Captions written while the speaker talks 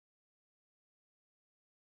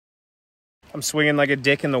I'm swinging like a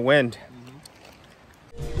dick in the wind.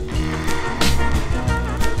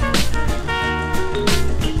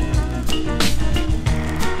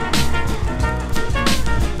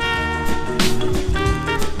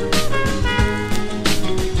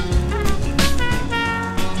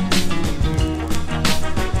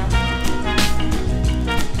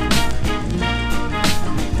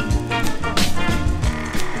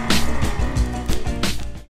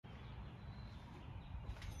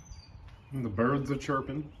 The birds are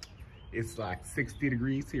chirping. It's like 60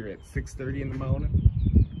 degrees here at 6:30 in the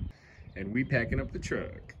morning. And we packing up the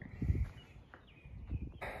truck.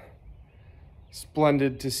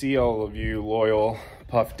 Splendid to see all of you loyal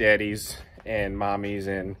puff daddies and mommies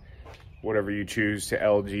and whatever you choose to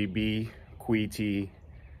LGB, QT,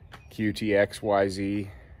 QTXYZ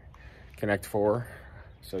connect for.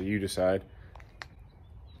 So you decide.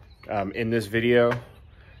 In this video,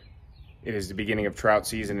 it is the beginning of trout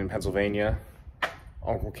season in Pennsylvania.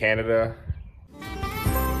 Uncle Canada.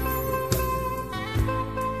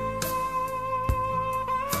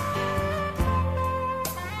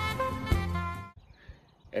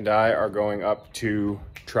 And I are going up to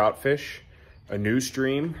trout fish, a new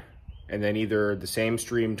stream, and then either the same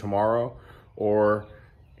stream tomorrow or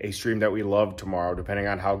a stream that we love tomorrow, depending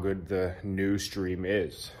on how good the new stream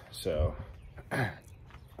is. So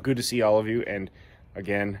good to see all of you. And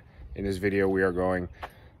again, in this video, we are going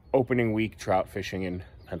opening week trout fishing in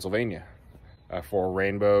Pennsylvania for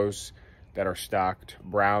rainbows that are stocked,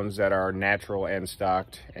 browns that are natural and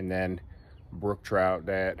stocked, and then brook trout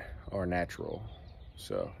that are natural.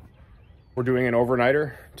 So we're doing an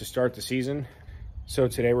overnighter to start the season. So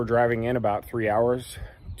today we're driving in about 3 hours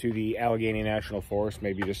to the Allegheny National Forest,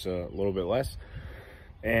 maybe just a little bit less.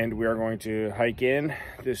 And we are going to hike in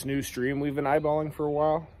this new stream we've been eyeballing for a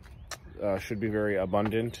while. Should be very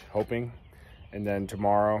abundant, hoping. And then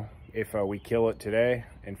tomorrow, if we kill it today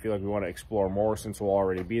and feel like we want to explore more since we'll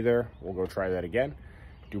already be there, we'll go try that again,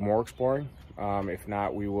 do more exploring. If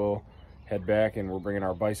not, we will head back and we're bringing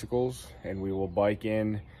our bicycles and we will bike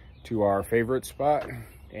in to our favorite spot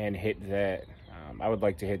and hit that. I would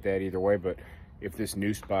like to hit that either way, but if this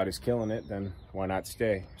new spot is killing it, then why not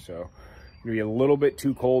stay? So maybe a little bit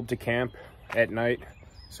too cold to camp at night.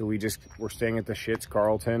 So we're staying at the Shit's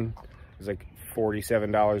Carlton. It's like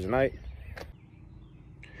 $47 a night.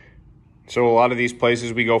 So a lot of these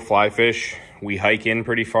places we go fly fish, we hike in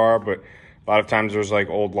pretty far, but a lot of times there's like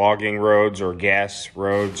old logging roads or gas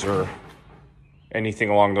roads or anything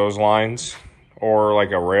along those lines, or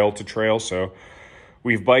like a rail to trail. So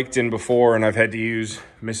we've biked in before and I've had to use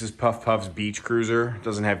Mrs. Puff Puff's beach cruiser. It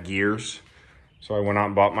doesn't have gears. So I went out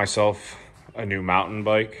and bought myself a new mountain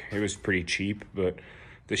bike. It was pretty cheap, but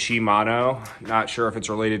the Shimano, not sure if it's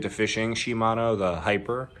related to fishing, Shimano, the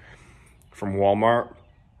Hyper from Walmart.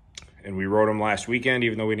 And we rode them last weekend,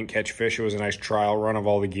 even though we didn't catch fish. It was a nice trial run of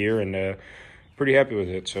all the gear and pretty happy with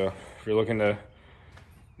it. So if you're looking to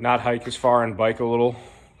not hike as far and bike a little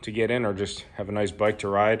to get in, or just have a nice bike to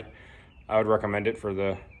ride, I would recommend it for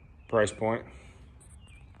the price point.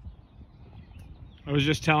 I was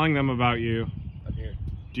just telling them about you. I'm here.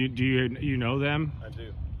 Do you know them? I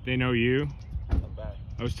do. They know you? I'm back.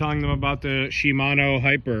 I was telling them about the Shimano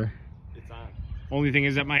Hyper. It's on. Only thing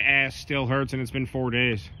is that my ass still hurts and it's been 4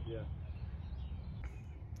 days. Yeah.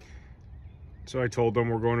 So I told them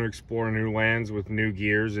we're going to explore new lands with new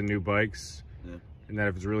gears and new bikes. Yeah. And that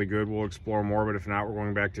if it's really good, we'll explore more. But if not, we're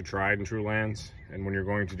going back to tried and true lands. And when you're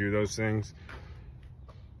going to do those things,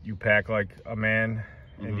 you pack like a man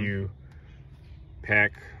and you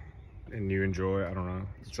pack and you enjoy. I don't know.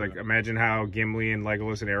 It's like, imagine how Gimli and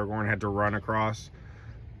Legolas and Aragorn had to run across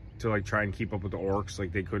to like try and keep up with the orcs.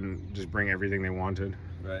 Like they couldn't just bring everything they wanted.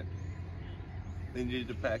 Right. They needed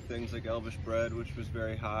to pack things like Elvish bread, which was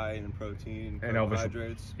very high in protein and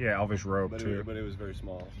carbohydrates. Yeah, Elvish rope too. But it was very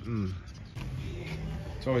small.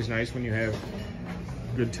 It's always nice when you have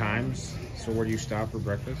good times. So where do you stop for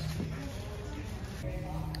breakfast?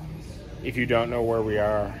 If you don't know where we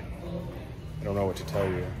are, I don't know what to tell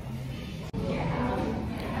you.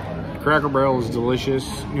 Cracker Barrel is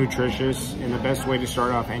delicious, nutritious, and the best way to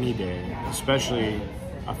start off any day, especially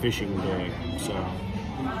a fishing day. So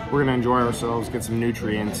we're gonna enjoy ourselves, get some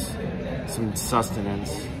nutrients, some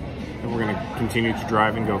sustenance, and we're gonna continue to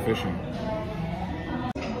drive and go fishing.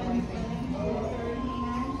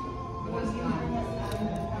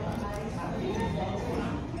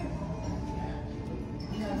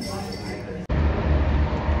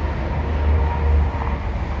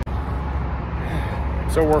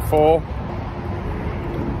 So we're full.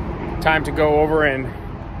 Time to go over and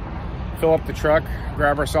fill up the truck,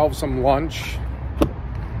 grab ourselves some lunch.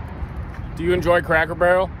 Do you enjoy Cracker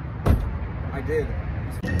Barrel? I did.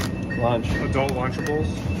 Lunch. Adult Lunchables.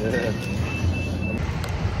 Yeah.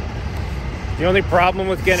 The only problem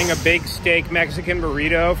with getting a big steak Mexican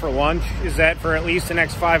burrito for lunch is that for at least the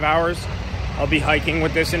next 5 hours, I'll be hiking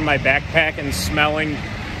with this in my backpack and smelling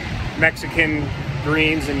Mexican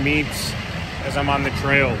greens and meats as I'm on the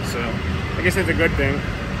trail. So I guess it's a good thing.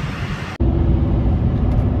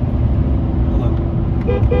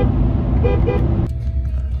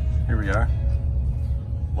 Here we are.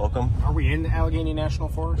 Welcome. Are we in Allegheny National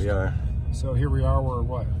Forest? We are. So here we are. We're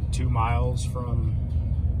what, 2 miles from,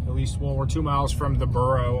 at least, well, we're 2 miles from the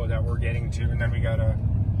borough that we're getting to, and then we gotta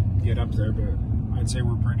get up there. But I'd say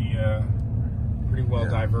we're pretty well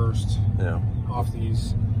diversed. Yeah. Off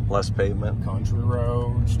these Less pavement. country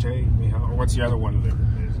roads. Take me home. What's the other one?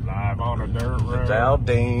 Is live on a dirt road. It's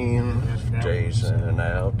Aldine. Yes, Jason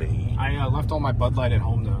Aldine. I left all my Bud Light at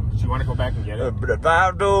home though. Do you want to go back and get it? The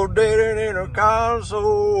 5-door dating in a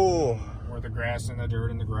console. Where the grass and the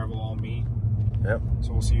dirt and the gravel all meet. Yep.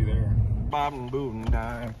 So we'll see you there. Bob and Boom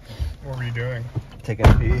time. What were you doing? Taking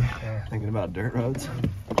a pee. Thinking about dirt roads.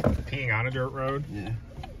 Peeing on a dirt road? Yeah.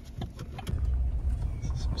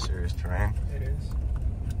 This is some serious terrain. It is.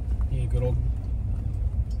 Yeah, good old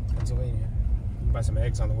Pennsylvania. You can buy some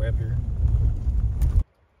eggs on the way up here.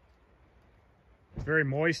 It's very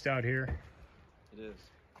moist out here. It is.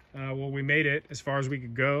 Well, we made it as far as we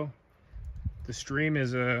could go. The stream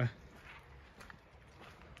is right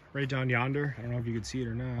down yonder. I don't know if you could see it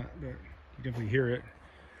or not, but you definitely hear it.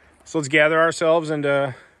 So let's gather ourselves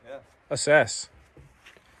and assess.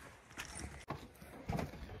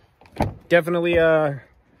 Definitely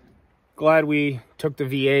glad we took the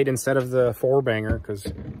V8 instead of the 4-banger,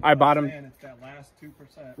 because I bottomed. It's that last 2%.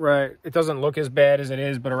 Right. It doesn't look as bad as it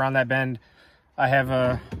is, but around that bend, I have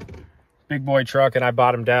a big boy truck and I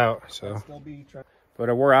bottomed out. So,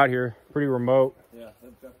 but we're out here, pretty remote. Yeah,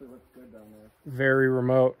 that definitely looks good down there. Very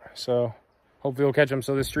remote. So hopefully we'll catch them.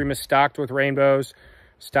 So this stream is stocked with rainbows,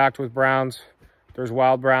 stocked with browns. There's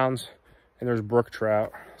wild browns and there's brook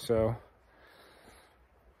trout. So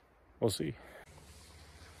we'll see.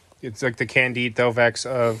 It's like the Candide Thovex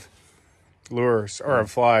of lures or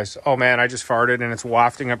of flies. Oh man, I just farted and it's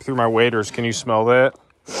wafting up through my waders. Can you smell that?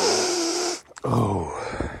 Oh,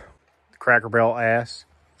 Cracker Barrel ass.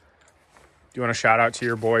 Do you want to shout out to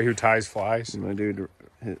your boy who ties flies? My dude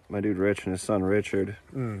Rich and his son Richard.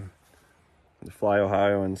 The Fly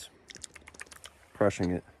Ohioans.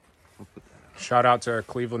 Crushing it. Shout out to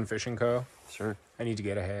Cleveland Fishing Co. Sure. I need to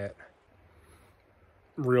get a hat.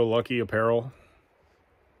 Real Lucky Apparel.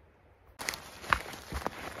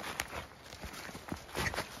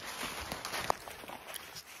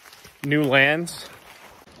 New lands.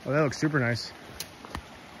 Oh, that looks super nice.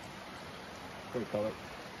 Pretty color.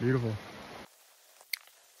 Beautiful.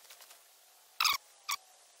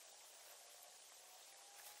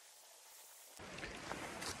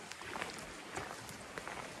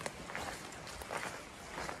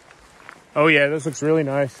 Oh yeah, this looks really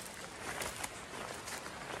nice.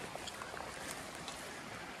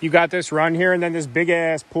 You got this run here and then this big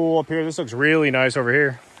ass pool up here. This looks really nice over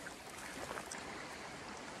here.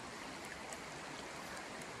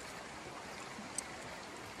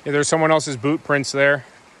 Yeah, there's someone else's boot prints there.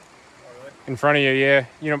 Oh, really? In front of you, yeah.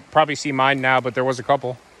 You don't probably see mine now, but there was a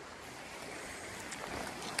couple.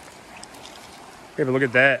 Yeah, but look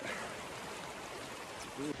at that.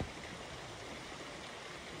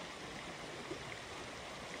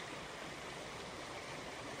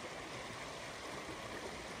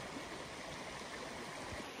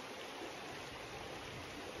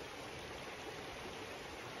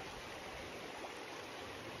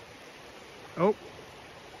 Oh.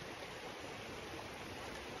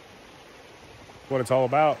 What it's all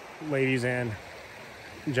about, ladies and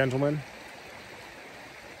gentlemen.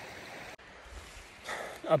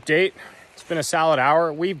 Update. It's been a solid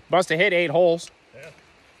hour. We must have hit 8 holes.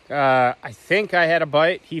 Yeah. I think I had a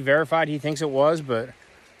bite. He verified he thinks it was, but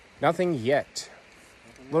nothing yet.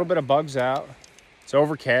 A little bit of bugs out. It's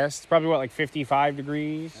overcast. It's probably, what, like 55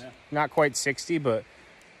 degrees? Yeah. Not quite 60, but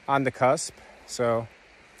on the cusp. So,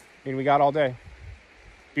 I mean, we got all day.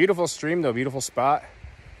 Beautiful stream, though. Beautiful spot.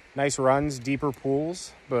 Nice runs, deeper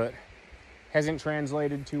pools, but hasn't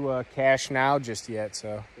translated to cash now just yet.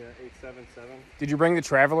 So Yeah, 877. Did you bring the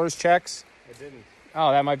traveler's checks? I didn't.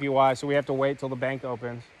 Oh, that might be why. So we have to wait till the bank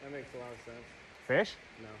opens. That makes a lot of sense. Fish?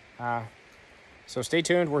 No. So stay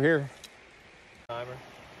tuned. We're here. Timer.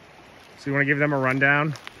 So you want to give them a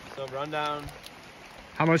rundown? So rundown.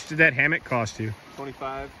 How much did that hammock cost you?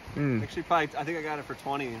 25. Mm. Actually, probably I think I got it for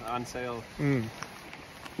 20 on sale. Mm.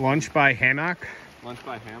 Lunch by hammock. Lunch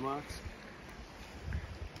by hammocks.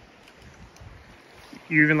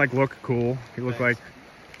 You even like look cool. You look like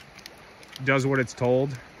does what it's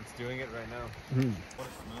told. It's doing it right now. Mm. What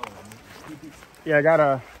a smell. Yeah, I got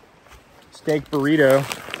a steak burrito.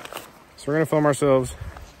 So we're gonna film ourselves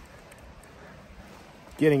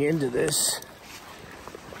getting into this.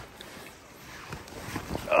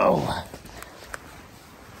 Oh,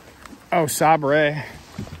 Sabre.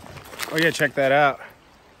 Oh yeah, check that out.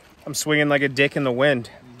 I'm swinging like a dick in the wind.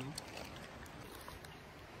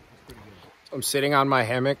 I'm sitting on my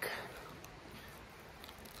hammock.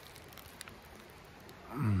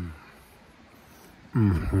 Oh,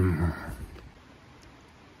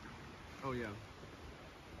 yeah.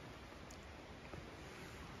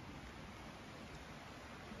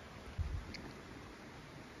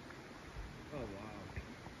 Oh, wow.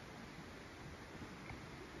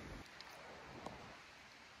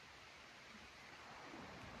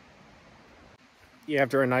 Yeah,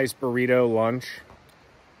 after a nice burrito lunch,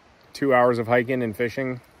 2 hours of hiking and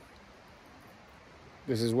fishing,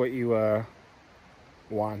 this is what you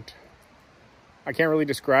want. I can't really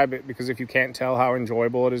describe it because if you can't tell how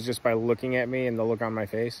enjoyable it is just by looking at me and the look on my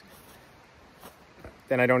face,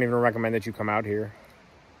 then I don't even recommend that you come out here.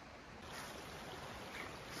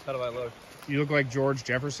 How do I look? You look like George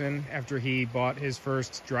Jefferson after he bought his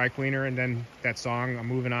first dry cleaner and then that song, I'm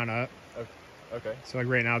Moving On Up. Okay. So like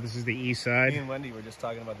right now, this is the east side. Me and Wendy were just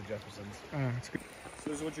talking about the Jeffersons. That's good. So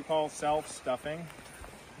this is what you call self-stuffing.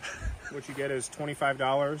 What you get is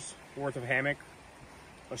 $25 worth of hammock,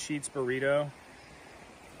 a Sheetz burrito,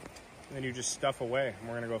 and then you just stuff away. And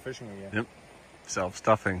we're gonna go fishing again. Yep.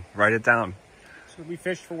 Self-stuffing. Write it down. So we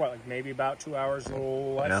fished for what, like maybe about 2 hours, a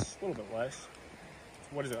little less, Yeah. a little bit less. So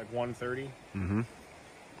what is it, like 1:30? Mm-hmm.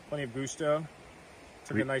 Plenty of gusto.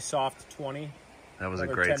 Took a nice soft 20. That was a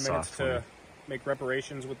Another great 10 soft minutes one. to make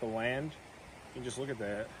reparations with the land. You just look at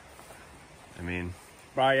that. I mean,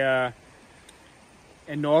 By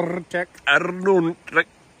Enortec Arnontrek.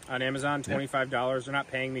 on Amazon, $25. They're not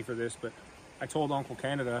paying me for this, but I told Uncle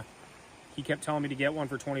Canada. He kept telling me to get one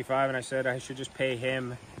for $25, and I said I should just pay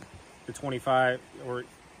him the $25, or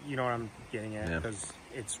you know what I'm getting at, because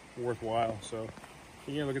it's worthwhile. So,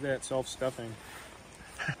 yeah, look at that self-stuffing.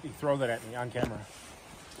 You throw that at me on camera.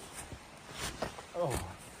 Oh,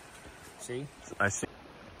 see? I see.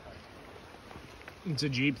 It's a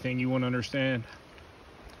Jeep thing you won't understand.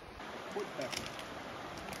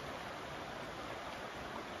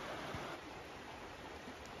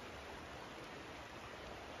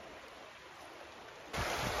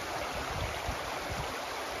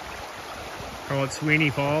 Call it Sweeney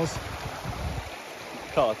Falls.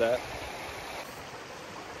 Call it that.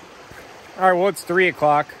 All right, well, it's 3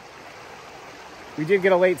 o'clock. We did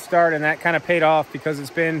get a late start, and that kind of paid off because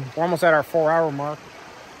we're almost at our 4-hour mark.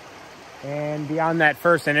 And beyond that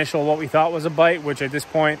first initial, what we thought was a bite, which at this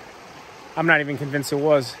point, I'm not even convinced it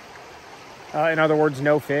was. In other words,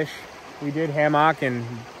 no fish. We did hammock and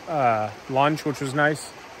lunch, which was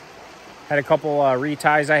nice. Had a couple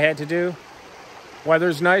reties I had to do.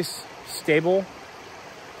 Weather's nice, stable.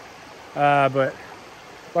 But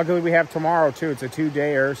luckily we have tomorrow too. It's a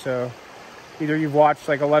 2-dayer, so either you've watched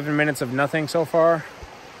like 11 minutes of nothing so far,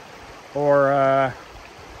 or I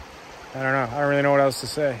don't know. I don't really know what else to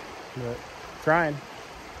say, but trying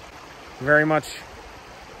very much.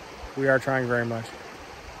 We are trying very much.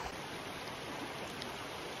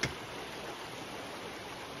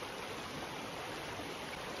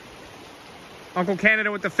 Uncle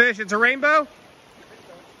Canada with the fish. It's a rainbow?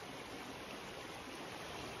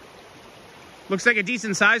 Looks like a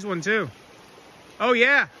decent sized one too. Oh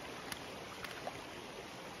yeah.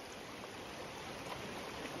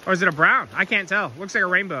 Or is it a brown? I can't tell. Looks like a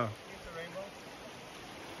rainbow. It's a rainbow.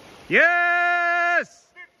 Yes!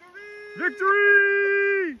 Victory!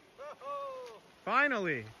 Victory! Oh,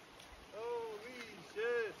 Finally. holy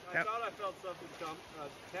shit. I thought I felt something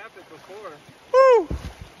tap it before. Woo!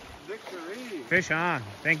 Victory. Fish on.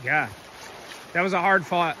 Thank God. That was a hard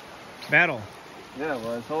fought battle. Yeah, it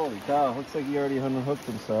was. Holy cow. Looks like he already unhooked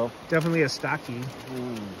himself. Definitely a stocky.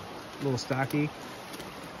 Mm. Little stocky.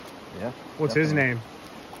 Yeah. What's his name?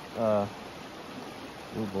 Oh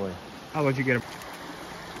boy. I'll let you get him.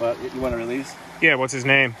 But you want to release? Yeah, what's his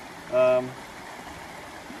name? Call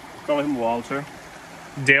him Walter.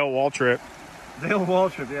 Dale Waltrip. Dale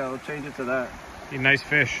Walter, yeah, we'll change it to that. A nice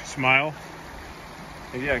fish. Smile.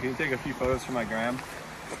 And yeah, can you take a few photos for my gram?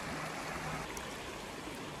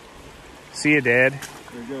 See you, Dad.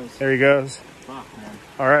 There he goes. There he goes. Fuck, man.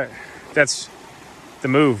 All right. That's the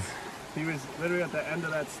move. He was literally at the end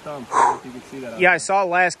of that stump. I don't know if you could see that. Yeah, I saw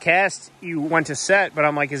last cast you went to set, but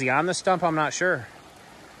I'm like, is he on the stump? I'm not sure.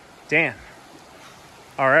 Damn.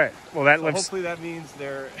 All right. Well, that So lives hopefully that means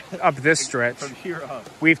they're up this stretch. from here up.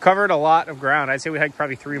 We've covered a lot of ground. I'd say we hiked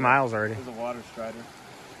probably 3 miles already. There's a water strider.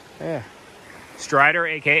 Yeah. Strider,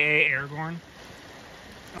 a.k.a. Aragorn.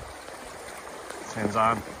 Hands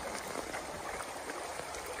on.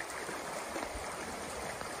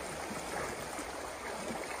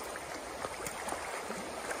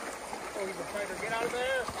 Oh, he's a fighter. Get out of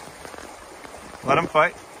there. Let him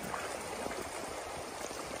fight.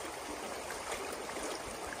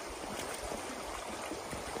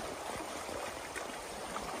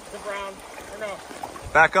 The ground. Or no.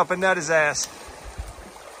 Back up and net his ass.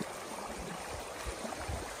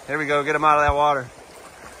 Here we go. Get him out of that water.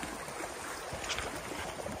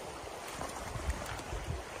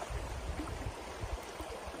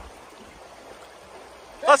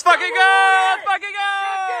 Let's fucking go! Let's fucking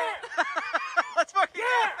go! Let's fucking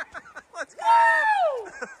go! Let's go!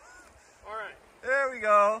 All right. There we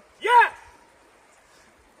go. Yes!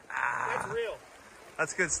 Ah, That's real.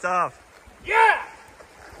 that's good stuff. Yeah!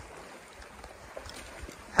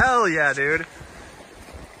 Hell yeah, dude.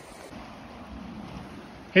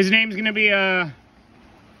 His name's gonna be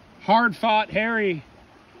Hard Fought Harry.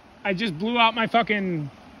 I just blew out my fucking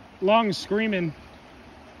lungs screaming.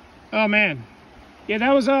 Oh man. Yeah,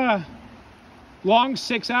 that was a long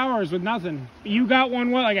 6 hours with nothing. You got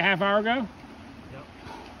one, what, like a half hour ago? Yep.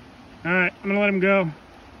 All right, I'm gonna let him go.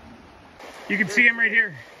 You can see him right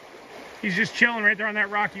here. He's just chilling right there on that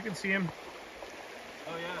rock. You can see him.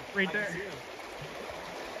 Oh yeah. Right there.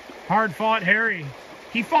 Hard Fought Harry.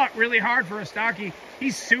 He fought really hard for a stocky.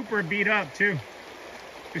 He's super beat up too.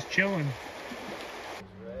 Just chilling.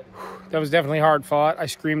 That was definitely hard fought. I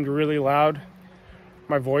screamed really loud.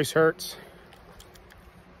 My voice hurts.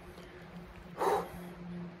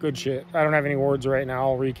 Good shit. I don't have any words right now.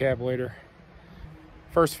 I'll recap later.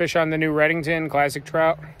 First fish on the new Reddington Classic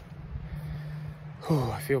Trout. Whew,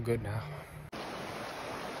 I feel good now.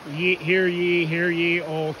 Hear ye,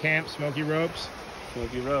 old camp, Smoky Ropes.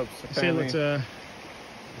 Smoky ropes. Say let's This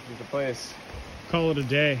is the place. call it a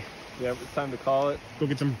day. Yeah, it's time to call it. Go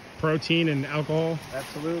get some protein and alcohol.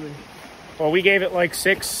 Absolutely. Well, we gave it like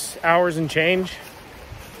 6 hours and change.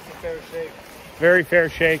 It's a fair shake. Very fair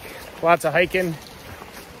shake. Lots of hiking.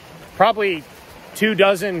 Probably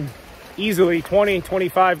 24, easily 20,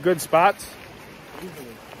 25 good spots.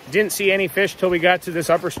 Didn't see any fish till we got to this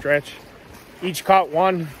upper stretch. Each caught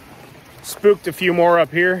one. Spooked a few more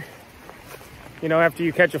up here. You know, after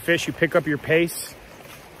you catch a fish, you pick up your pace.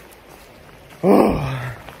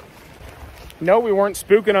 Oh. No, we weren't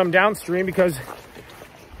spooking them downstream because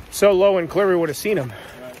so low and clear we would have seen them.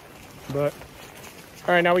 Right. But,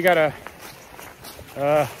 all right, now we gotta,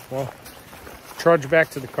 well, trudge back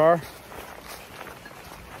to the car.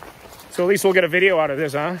 So at least we'll get a video out of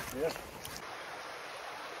this, huh? Yeah.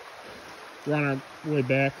 We're on our way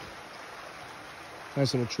back.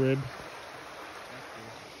 Nice little trib.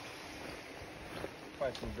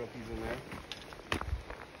 Probably some droopies in there.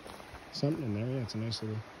 Something in there, yeah, it's a nice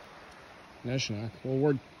little Neshnock. Well,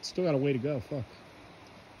 we're still got a way to go, fuck.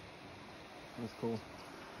 That's cool.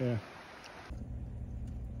 Yeah.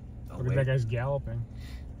 Look at that guy's galloping.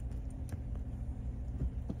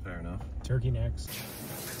 Fair enough. Turkey next.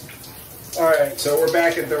 All right, so we're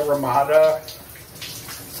back at the Ramada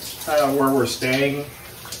where we're staying,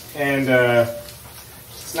 and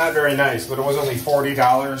it's not very nice, but it was only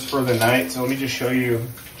 $40 for the night. So let me just show you.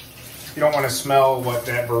 You don't want to smell what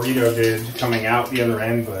that burrito did coming out the other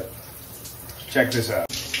end, but check this out.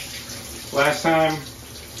 Last time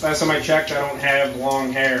I checked, I don't have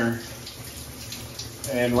long hair,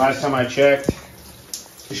 and last time I checked,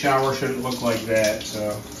 the shower shouldn't look like that. So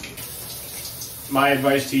my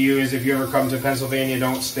advice to you is if you ever come to Pennsylvania,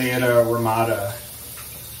 don't stay at a Ramada.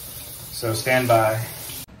 So stand by.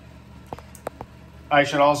 I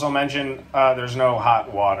should also mention there's no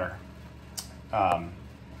hot water.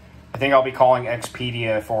 I think I'll be calling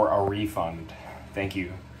Expedia for a refund. Thank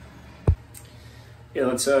you. Yeah,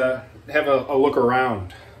 let's have a look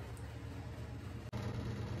around.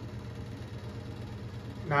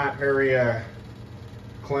 Not very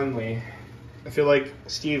cleanly. I feel like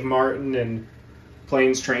Steve Martin in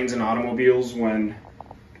Planes, Trains, and Automobiles when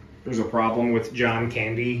there's a problem with John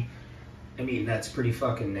Candy. I mean, that's pretty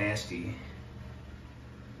fucking nasty.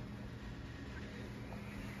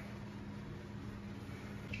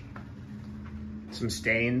 Some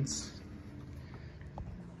stains.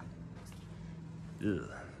 Ugh.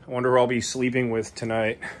 I wonder who I'll be sleeping with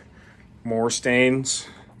tonight. More stains.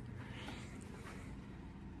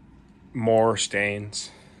 More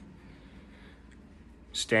stains.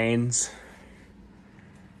 Stains.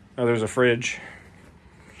 Oh, there's a fridge.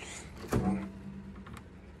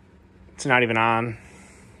 It's not even on.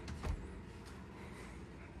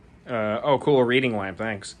 Oh, cool, a reading lamp,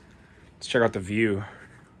 thanks. Let's check out the view.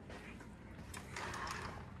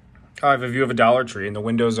 Oh, I have a view of a Dollar Tree, and the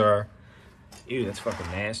windows are... Ew, that's fucking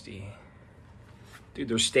nasty. Dude,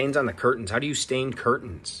 there's stains on the curtains. How do you stain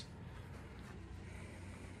curtains?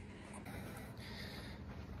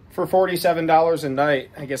 For $47 a night,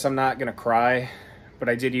 I guess I'm not going to cry, but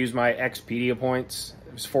I did use my Expedia points.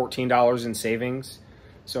 It was $14 in savings.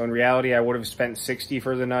 So in reality, I would have spent $60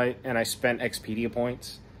 for the night, and I spent Expedia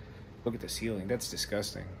points. Look at the ceiling. That's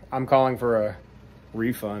disgusting. I'm calling for a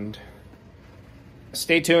refund.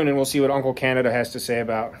 Stay tuned, and we'll see what Uncle Canada has to say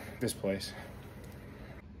about this place.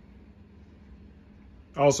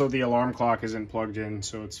 Also, the alarm clock isn't plugged in,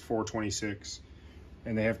 so it's 4:26,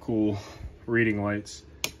 and they have cool reading lights.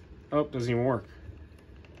 Oh, doesn't even work.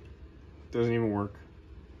 Doesn't even work.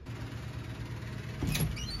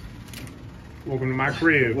 Welcome to my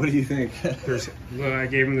crib. What do you think? I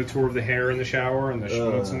gave him the tour of the hair in the shower and the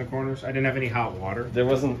schmutz in the corners. I didn't have any hot water. There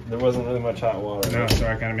wasn't really much hot water. No, so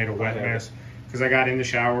I kind of made a wet mess. Because I got in the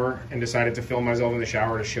shower and decided to film myself in the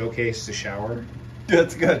shower to showcase the shower.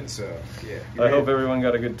 That's good. So, yeah. I hope everyone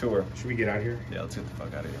got a good tour. Should we get out of here? Yeah, let's get the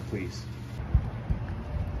fuck out of here. Please.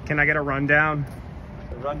 Can I get a rundown?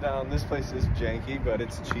 The rundown, this place is janky, but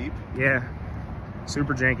it's cheap. Yeah.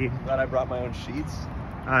 Super janky. Glad I brought my own sheets.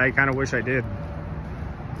 I kind of wish I did.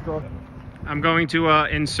 I'm going to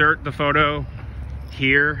insert the photo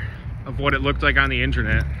here of what it looked like on the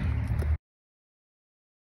internet.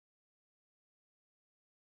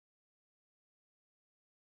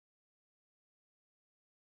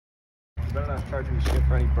 You better not charge me shit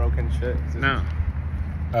for any broken shit. No.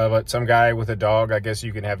 But some guy with a dog, I guess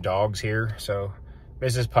you can have dogs here. So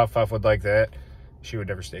Mrs. Puff Puff would like that. She would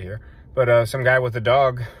never stay here. But some guy with a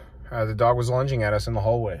dog, the dog was lunging at us in the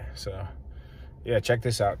hallway. So yeah, check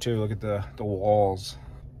this out too. Look at the walls.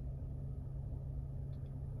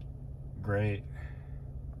 Great.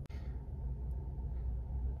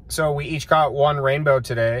 So we each got one rainbow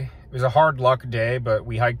today. It was a hard luck day, but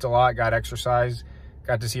we hiked a lot, got exercise,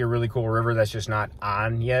 got to see a really cool river that's just not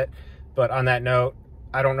on yet. But on that note,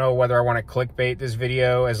 I don't know whether I want to clickbait this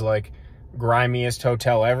video as like grimiest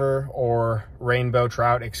hotel ever or rainbow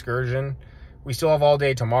trout excursion. We still have all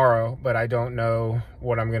day tomorrow, but I don't know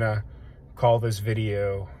what I'm gonna call this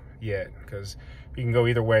video yet, because you can go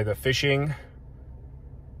either way, the fishing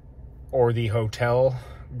or the hotel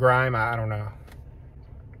grime. I don't know.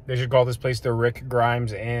 They should call this place the Rick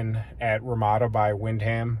Grimes Inn at Ramada by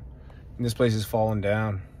Windham. And this place is falling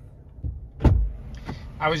down.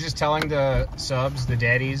 I was just telling the subs, the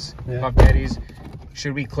daddies, pup daddies,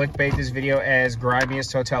 should we clickbait this video as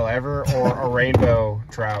grimiest hotel ever or a rainbow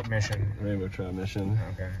trout mission? Rainbow trout mission.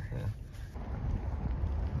 Okay. Yeah.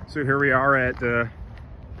 So here we are at the,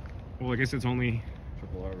 well, I guess it's only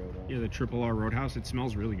Triple R Roadhouse. the Triple R Roadhouse. It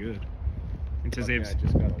smells really good. It says they've... I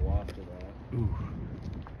just got a waft of that. Ooh.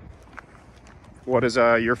 What is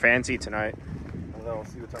your fancy tonight? I don't know, we'll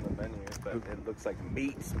see what's on the menu, but it looks like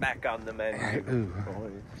meat smack on the menu. Ooh.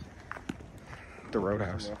 The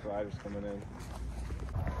Roadhouse. North Riders coming in.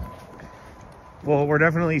 Well, we're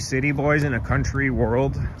definitely city boys in a country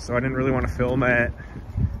world, so I didn't really want to film at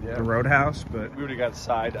the Roadhouse, but... We already got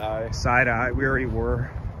side eye. Side eye, we already were.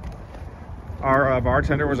 Our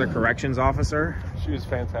bartender was a corrections officer. She was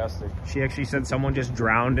fantastic. She actually said someone just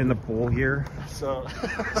drowned in the pool here. So...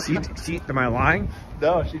 Am I lying?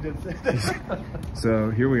 No, she didn't say that.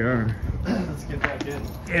 So here we are. Let's get back in.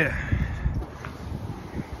 Yeah.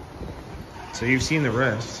 So you've seen the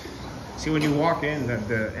rest. See, when you walk in,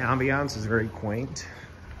 the ambiance is very quaint.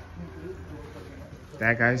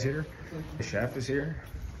 That guy's here. The chef is here.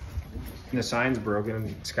 And the sign's broken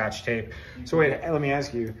and scotch tape. So wait, let me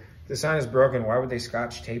ask you. The sign is broken. Why would they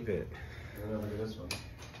scotch tape it? Look at this one.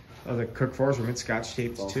 Oh, the cook force room, it's scotch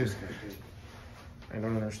taped too. I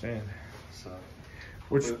don't understand. So,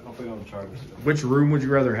 Hopefully don't charge us. Which room would you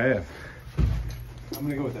rather have? I'm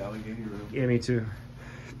gonna go with the alligator room. Yeah, me too.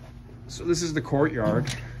 So this is the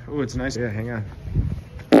courtyard. Oh, it's nice. Yeah, hang on.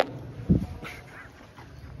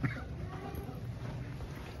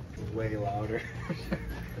 Way louder.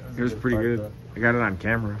 It was pretty good. I got it on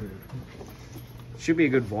camera. Should be a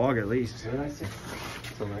good vlog at least.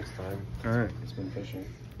 Until next time. All right. It's been fishing.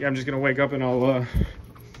 Yeah, I'm just gonna wake up and I'll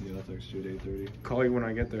Yeah, I'll text you at 8:30. call you when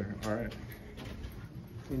I get there. All right.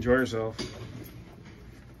 Enjoy yourself.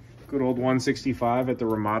 Good old 165 at the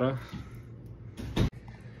Ramada.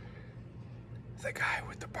 The guy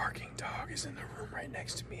with the barking dog is in the room right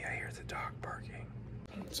next to me. I hear the dog barking.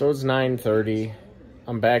 So it's 9:30.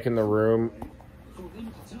 I'm back in the room.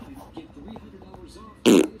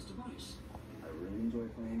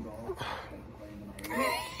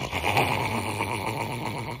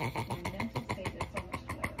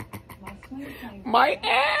 My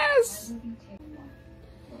ass!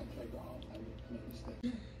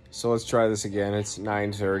 So let's try this again. It's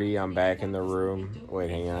 9:30. I'm back in the room. Wait,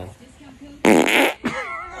 hang on.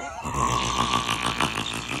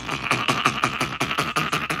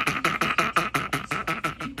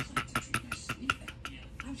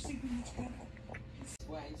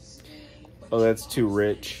 Oh, that's too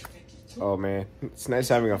rich. Oh, man. It's nice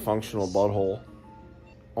having a functional butthole.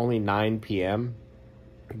 Only 9 p.m.,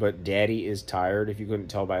 but Daddy is tired, if you couldn't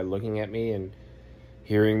tell by looking at me and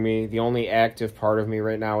hearing me. The only active part of me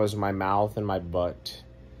right now is my mouth and my butt.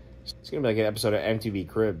 It's going to be like an episode of MTV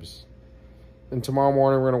Cribs. And tomorrow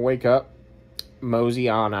morning, we're going to wake up, mosey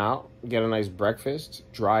on out, get a nice breakfast,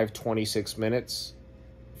 drive 26 minutes,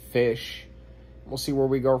 fish. We'll see where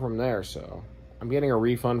we go from there, so... I'm getting a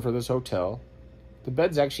refund for this hotel. The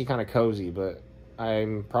bed's actually kind of cozy, but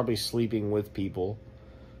I'm probably sleeping with people.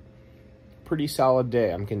 Pretty solid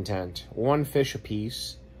day. I'm content. 1 fish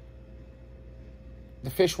apiece. The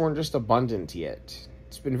fish weren't just abundant yet.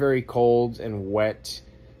 It's been very cold and wet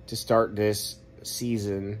to start this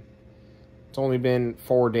season. It's only been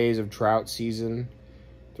 4 days of trout season.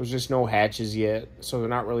 There's just no hatches yet, so they're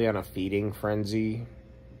not really on a feeding frenzy.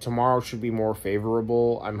 Tomorrow should be more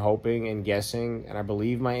favorable, I'm hoping and guessing, and I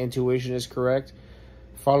believe my intuition is correct.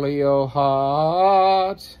 Follow your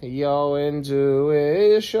heart, your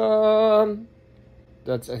intuition.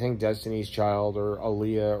 That's, I think, Destiny's Child or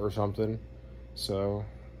Aaliyah or something. So.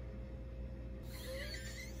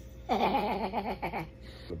 I'm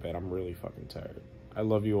really fucking tired. I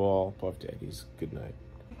love you all. Puff Daddies. Good night.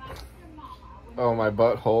 Oh, my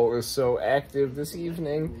butthole is so active this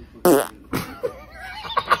evening.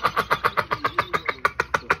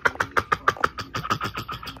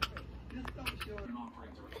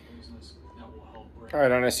 All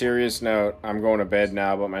right, on a serious note, I'm going to bed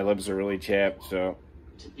now, but my lips are really chapped, so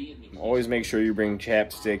always make sure you bring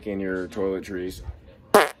chapstick in your toiletries.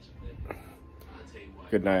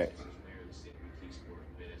 Good night.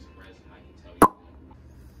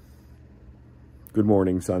 Good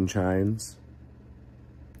morning, sunshines.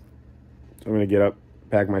 So I'm going to get up,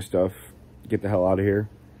 pack my stuff, get the hell out of here,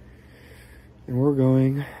 and we're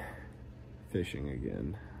going fishing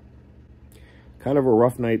again. Kind of a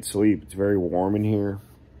rough night's sleep. It's very warm in here.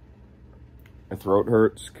 My throat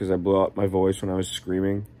hurts because I blew out my voice when I was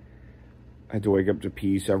screaming. I had to wake up to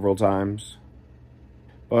pee several times.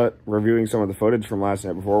 But reviewing some of the footage from last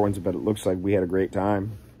night before I went to bed, it looks like we had a great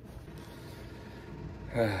time.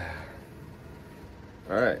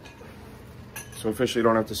 Alright. So officially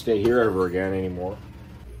don't have to stay here ever again anymore.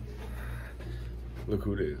 Look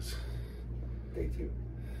who it is. Day 2.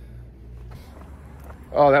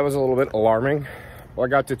 Oh, that was a little bit alarming. Well, I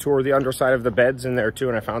got to tour the underside of the beds in there too,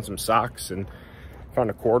 and I found some socks and found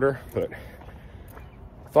a quarter, but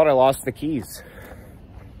I thought I lost the keys.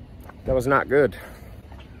 That was not good,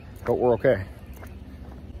 but we're okay.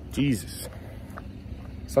 Jesus.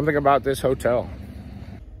 Something about this hotel.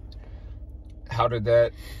 How did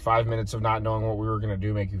that 5 minutes of not knowing what we were gonna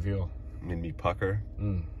do make you feel? Made me pucker.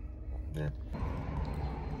 Yeah.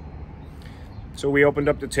 So we opened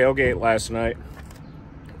up the tailgate last night.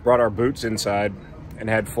 Brought our boots inside and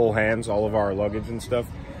had full hands, all of our luggage and stuff.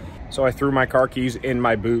 So I threw my car keys in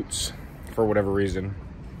my boots for whatever reason.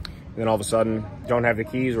 And then all of a sudden, don't have the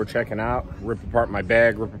keys, we're checking out, rip apart my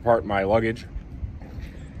bag, rip apart my luggage.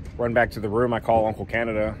 Run back to the room, I call Uncle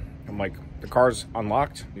Canada. I'm like, the car's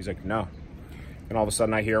unlocked? He's like, no. And all of a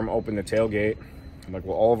sudden I hear him open the tailgate. I'm like,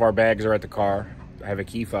 well, all of our bags are at the car. I have a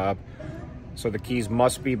key fob. So the keys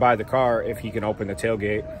must be by the car if he can open the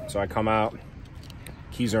tailgate. So I come out.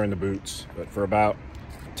 Keys are in the boots, but for about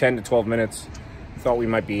 10 to 12 minutes, thought we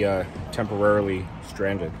might be temporarily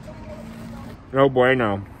stranded. No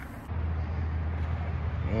bueno.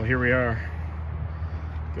 Well, here we are.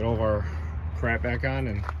 Get all of our crap back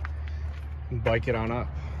on and bike it on up.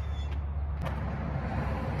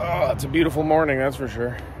 Oh, it's a beautiful morning, that's for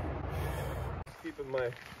sure. Keeping my...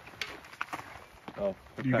 Oh,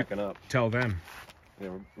 we're packing up. Tell them. Yeah,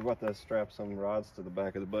 we're about to strap some rods to the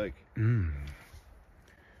back of the bike.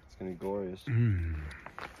 It's gonna be glorious.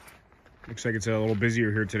 Looks like it's a little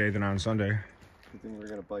busier here today than on Sunday. I think we're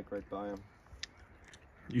gonna bike right by them.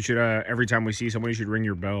 You should, every time we see someone, you should ring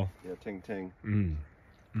your bell. Yeah, ting ting.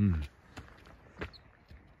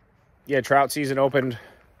 Yeah, trout season opened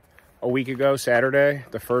a week ago, Saturday,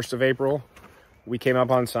 the 1st of April. We came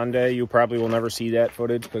up on Sunday. You probably will never see that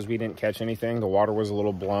footage because we didn't catch anything. The water was a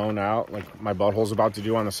little blown out, like my butthole's about to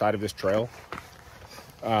do on the side of this trail.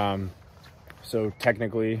 So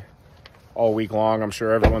technically, all week long, I'm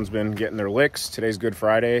sure everyone's been getting their licks. Today's Good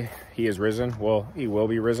Friday. He is risen. Well, he will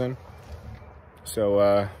be risen.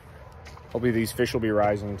 So Hopefully these fish will be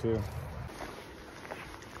rising too.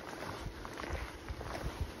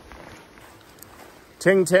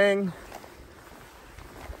 Ting ting.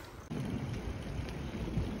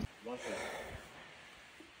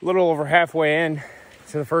 A little over halfway in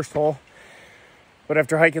to the first hole, but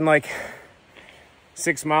after hiking like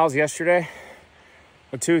 6 miles yesterday,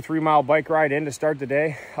 a 2-3 mile bike ride in to start the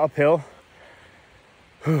day uphill,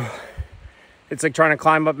 it's like trying to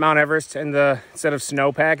climb up Mount Everest, and instead of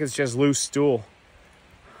snowpack, it's just loose stool.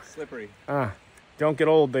 Slippery. Don't get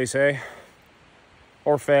old, they say,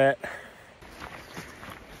 or fat.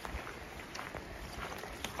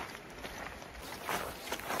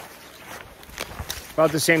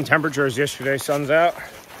 About the same temperature as yesterday. Sun's out.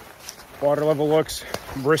 Water level looks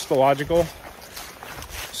Bristological.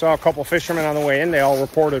 Saw a couple fishermen on the way in. They all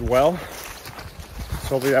reported well.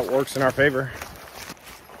 So hopefully that works in our favor.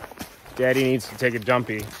 Daddy needs to take a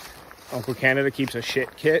dumpy. Uncle Canada keeps a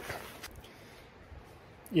shit kit.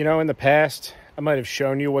 You know, in the past, I might have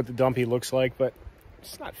shown you what the dumpy looks like, but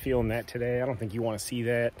just not feeling that today. I don't think you want to see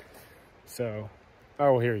that. So,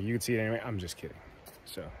 oh, here, you can see it anyway. I'm just kidding.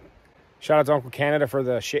 So, shout out to Uncle Canada for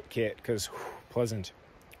the shit kit, because pleasant.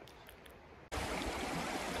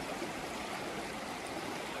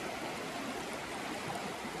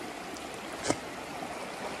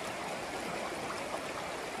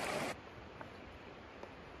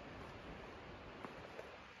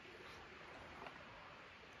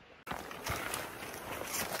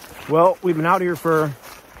 Well, we've been out here for,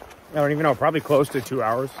 I don't even know, probably close to 2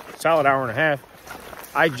 hours. Solid hour and a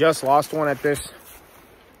half. I just lost one at this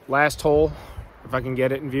last hole. If I can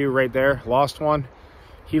get it in view right there. Lost one.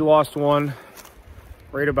 He lost one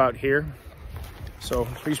right about here. So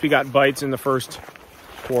at least we got bites in the first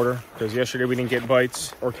quarter, because yesterday we didn't get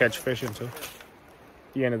bites or catch fish until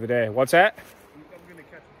the end of the day. What's that? I'm going to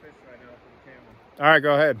catch a fish right now for the camera. All right,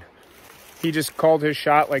 go ahead. He just called his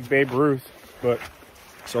shot like Babe Ruth, but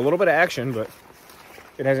so a little bit of action, but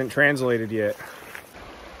it hasn't translated yet.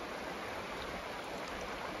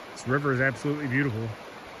 This river is absolutely beautiful.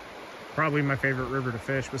 Probably my favorite river to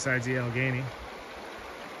fish besides the Allegheny.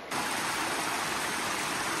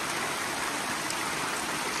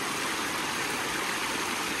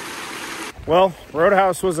 Well,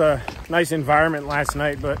 Roadhouse was a nice environment last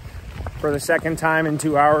night, but for the second time in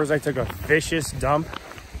 2 hours, I took a vicious dump.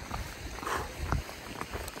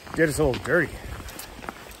 Did us a little dirty.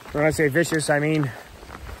 When I say vicious, I mean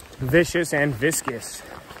vicious and viscous.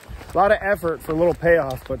 A lot of effort for a little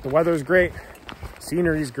payoff, but the weather's great.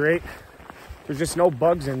 Scenery's great. There's just no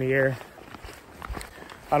bugs in the air.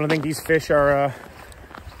 I don't think these fish are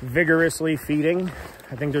vigorously feeding.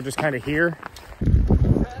 I think they're just kind of here.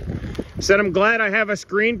 Said I'm glad I have a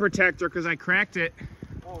screen protector because I cracked it.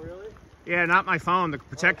 Oh, really? Yeah, not my phone, the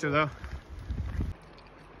protector though.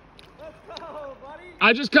 Let's go, buddy.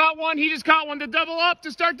 I just caught one. He just caught one to double up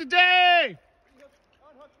to start the day.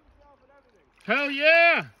 Hell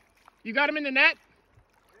yeah. You got him in the net?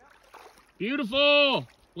 Yep. Beautiful.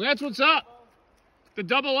 Well, that's what's up. The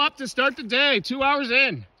double up to start the day. 2 hours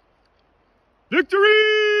in.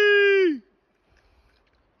 Victory!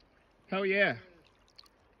 Hell yeah.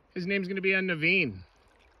 His name's going to be on Naveen.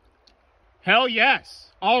 Hell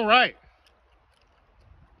yes. All right.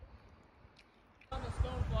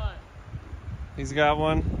 He's got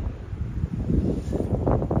one.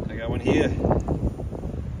 I got one here.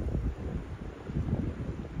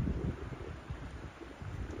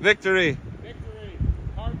 Victory. Victory.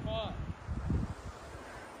 Hard fought.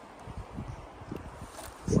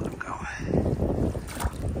 Let's let him go.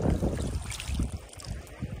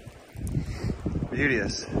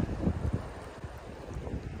 Beauteous.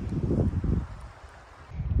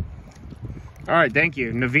 All right, thank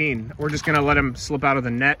you, Naveen. We're just gonna let him slip out of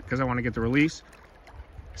the net because I want to get the release.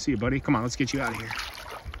 See you, buddy. Come on, let's get you out of here.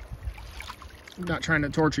 I'm not trying to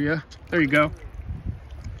torture you. There you go.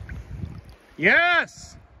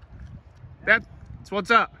 Yes! That's what's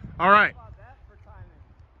up. All right.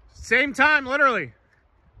 Same time, literally.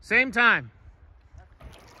 Same time.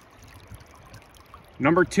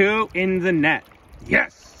 Number 2 in the net.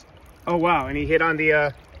 Yes! Oh, wow, and he hit on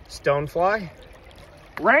the stonefly.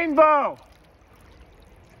 Rainbow!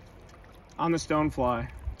 On the stonefly.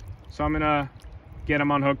 So I'm gonna get him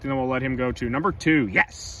unhooked and then we'll let him go to number 2.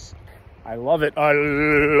 Yes! I love it. I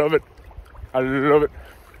love it. I love it.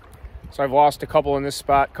 So I've lost a couple in this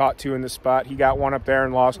spot, caught 2 in this spot. He got one up there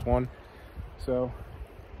and lost one. So,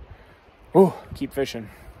 ooh, keep fishing.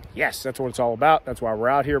 Yes, that's what it's all about. That's why we're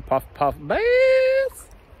out here. Puff, puff, bass.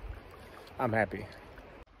 I'm happy.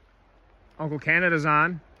 Uncle Canada's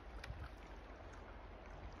on.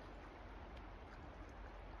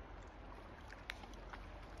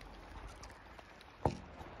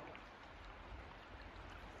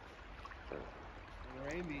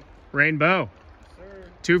 Rainbow. Sir,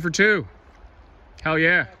 2 for 2. Hell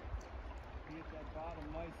yeah. get that bottom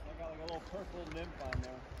nice. I got like a little purple nymph on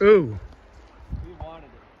there. Ooh. We wanted it.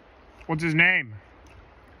 What's his name?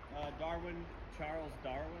 Darwin, Charles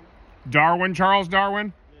Darwin. Darwin Charles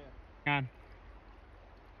Darwin? Yeah. On.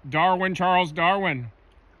 Darwin Charles Darwin.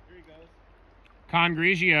 Here he goes.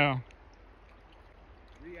 Congrigio.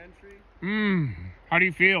 Re-entry. How do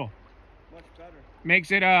you feel? Much better.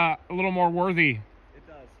 Makes it a little more worthy. It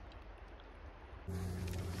does.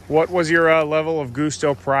 What was your level of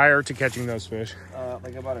gusto prior to catching those fish?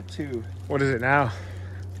 Like about a 2. What is it now?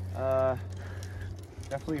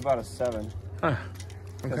 Definitely about a 7. Huh.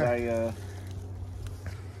 Because Okay. I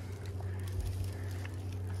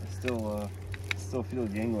still feel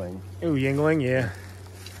yingling. Ooh, Yingling, yeah.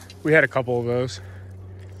 We had a couple of those.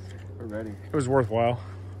 We're ready. It was worthwhile.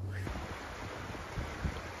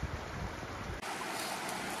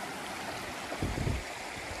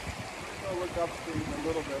 I'll look upstream a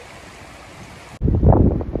little bit.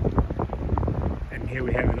 And here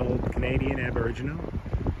we have an old Canadian Aboriginal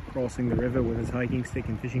crossing the river with his hiking stick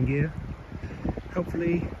and fishing gear.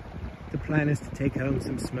 Hopefully, the plan is to take home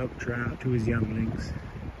some smoked trout to his younglings,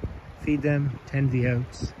 feed them, tend the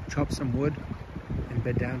oats, chop some wood, and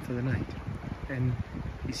bed down for the night. And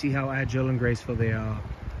you see how agile and graceful they are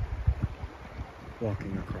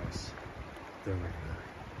walking across the river.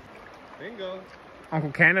 Bingo.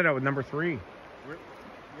 Uncle Canada with number 3.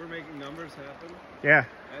 We're making numbers happen Yeah.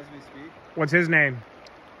 as we speak. What's his name?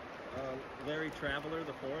 Larry Traveler,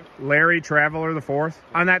 the 4th. Larry Traveler the 4th.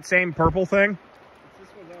 On that same purple thing? This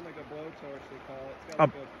one's on like a blowtorch, they call it. It's got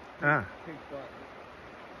Up. like a Ah. pink button.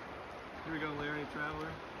 Here we go, Larry Traveler.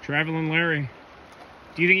 Traveling Larry.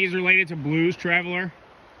 Do you think he's related to Blues Traveler?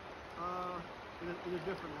 In a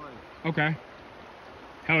different light. Okay.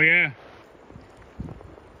 Hell yeah.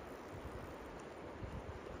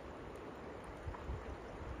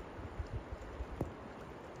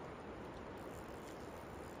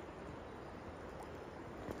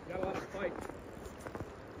 Got a lot of fight.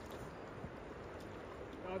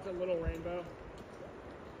 Oh, it's a little rainbow.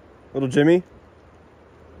 Little Jimmy.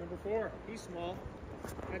 Number 4. He's small.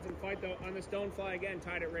 Had some fight though on the stonefly again.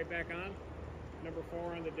 Tied it right back on. Number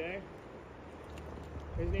 4 on the day.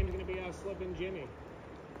 His name's gonna be Slippin' Jimmy,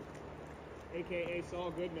 aka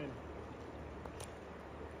Saul Goodman.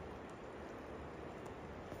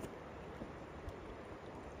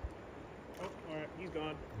 Oh, all right, he's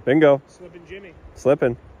gone. Bingo. Slippin' Jimmy.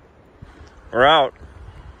 Slipping. We're out.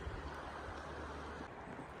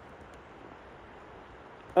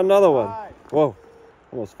 Another one. Five. Whoa.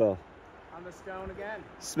 Almost fell. On the stone again.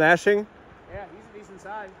 Smashing. Yeah, he's a decent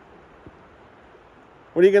size.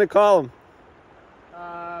 What are you going to call him?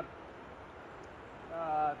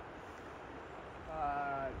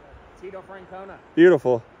 Tito Francona.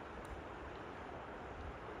 Beautiful.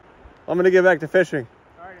 I'm going to get back to fishing.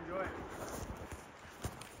 All right, enjoy it.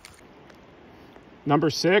 Number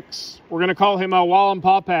 6. We're going to call him Wallum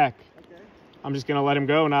Pawpack. Okay. I'm just going to let him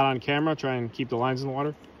go, not on camera. Try and keep the lines in the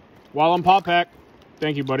water. Wallum Pawpack.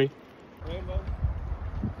 Thank you, buddy. Rainbow.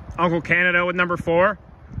 Uncle Canada with number 4.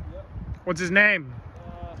 Yep. What's his name?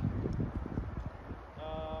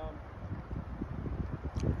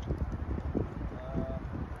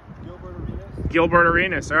 Gilbert Arenas. Gilbert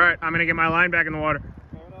Arenas. All right, I'm going to get my line back in the water.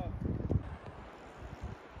 Fair enough.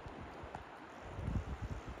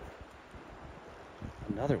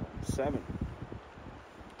 Another one. 7.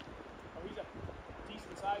 Oh, he's a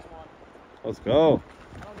decent sized one. Let's go.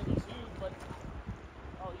 I don't think he's huge, but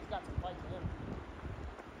oh, he's got some fight to him.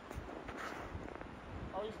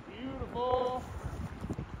 Oh, he's beautiful.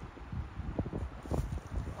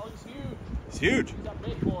 Oh, he's huge. It's huge. He's a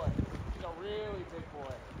big boy. He's a really big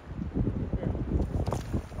boy. Here.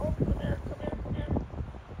 Oh, come here, come here, come here.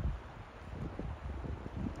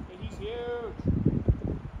 Hey, he's huge.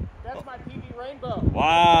 That's my PB Rainbow.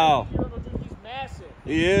 Wow. PB Rainbow, dude, he's massive.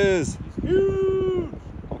 He is. He's huge.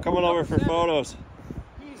 I'm coming over for photos.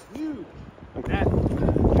 He's huge. Okay.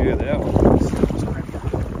 Look at that one.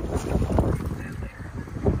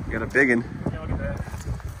 You got a big one. Yeah, look at that.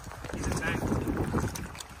 He's a tank.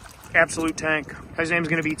 Absolute tank. His name's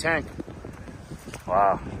gonna be Tank.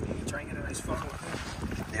 Wow. Try and get a nice photo with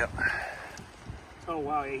him. Yep. Oh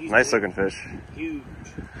wow, yeah, he's Nice big. looking fish. Huge.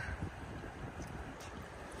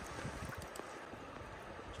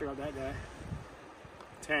 Check out that guy.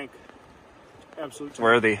 Tank. Absolute tank.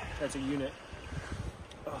 Worthy. That's a unit.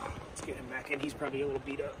 Oh, let's get him back in. He's probably a little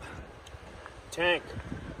beat up. Tank.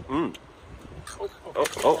 Mm. Oh,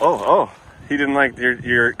 Oh. He didn't like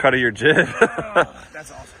your cut of your jib. Oh,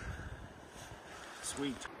 that's awesome.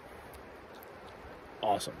 Sweet.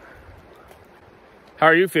 Awesome. How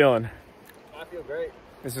are you feeling? I feel great.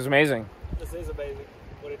 This is amazing. This is amazing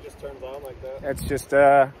when it just turns on like that. It's just,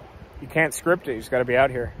 you can't script it. You just got to be out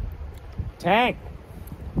here. Tank.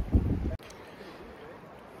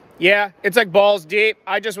 Yeah, it's like balls deep.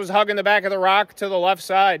 I just was hugging the back of the rock to the left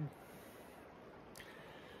side.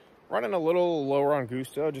 Running a little lower on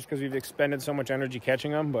Gusto just because we've expended so much energy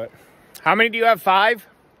catching them. But how many do you have? 5?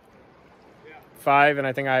 Yeah. 5, and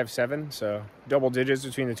I think I have 7. So double digits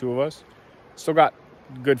between the two of us. Still got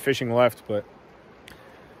good fishing left, but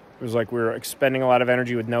it was like we were expending a lot of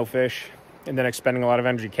energy with no fish and then expending a lot of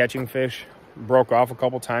energy catching fish. Broke off a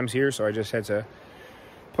couple times here, so I just had to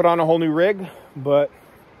put on a whole new rig, but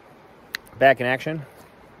back in action.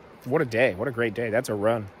 What a day. What a great day. That's a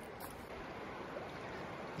run.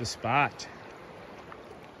 The spot.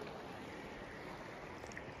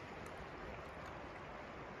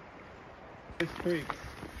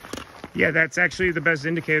 Yeah, that's actually the best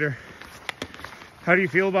indicator. How do you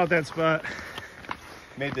feel about that spot?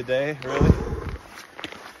 Made the day, really?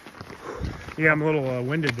 Yeah, I'm a little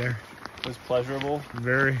winded there. It was pleasurable.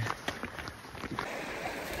 Very.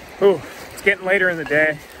 Ooh, it's getting later in the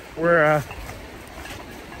day. We're,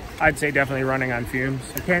 I'd say definitely running on fumes.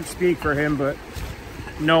 I can't speak for him, but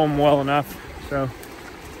know him well enough. So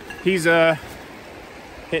he's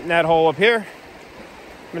hitting that hole up here.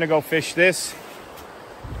 I'm gonna go fish this.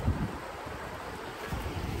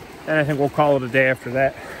 And I think we'll call it a day after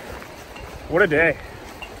that. What a day.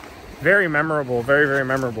 Very memorable, very, very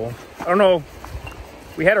memorable. I don't know.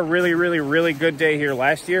 We had a really, really, really good day here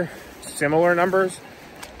last year. Similar numbers.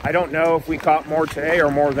 I don't know if we caught more today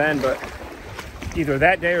or more then, but either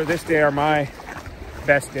that day or this day are my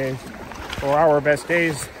best days, or our best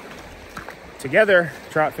days together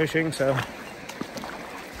trout fishing. So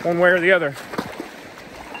one way or the other,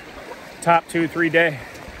 top 2, 3 day,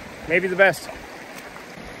 maybe the best.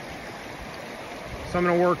 So I'm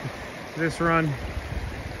gonna work this run.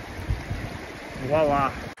 Voila.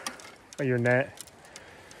 Oh, your net.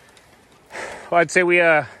 Well, I'd say we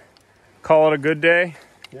call it a good day.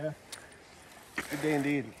 Yeah. Good day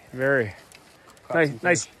indeed. Very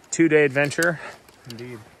nice 2-day adventure.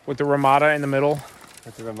 Indeed. With the Ramada in the middle.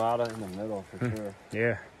 With the Ramada in the middle, for sure.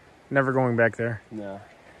 Yeah. Never going back there. No.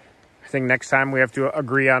 I think next time we have to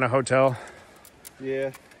agree on a hotel.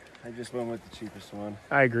 Yeah. I just went with the cheapest one.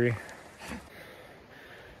 I agree.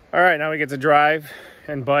 All right, now we get to drive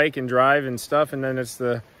and bike and drive and stuff, and then it's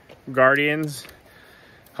the Guardians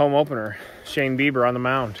home opener. Shane Bieber on the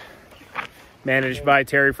mound. Managed by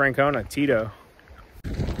Terry Francona, Tito.